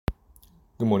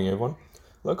Good morning, everyone.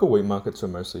 Local wheat markets were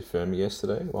mostly firm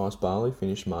yesterday, whilst barley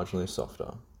finished marginally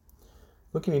softer.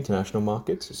 Looking at international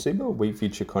markets, CBOT wheat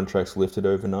future contracts lifted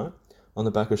overnight on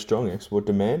the back of strong export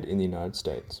demand in the United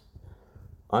States.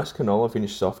 ICE canola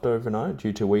finished softer overnight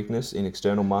due to weakness in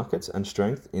external markets and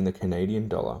strength in the Canadian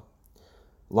dollar.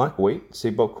 Like wheat,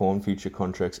 CBOT corn future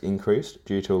contracts increased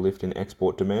due to a lift in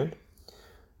export demand.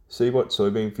 CBOT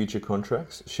soybean future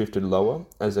contracts shifted lower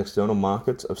as external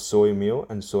markets of soy meal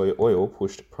and soy oil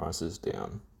pushed prices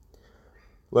down.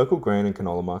 Local grain and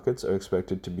canola markets are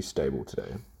expected to be stable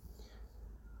today.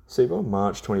 CBOT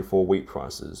March 24 wheat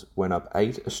prices went up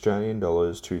 $8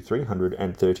 to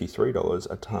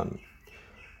 $333 a tonne.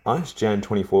 ICE Jan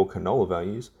 24 canola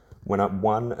values went up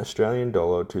 $1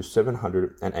 to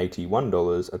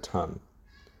 $781 a tonne.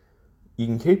 You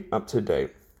can keep up to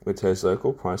date with today's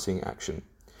local pricing action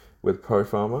with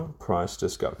ProFarmer Price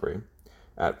Discovery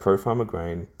at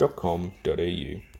profarmergrain.com.au.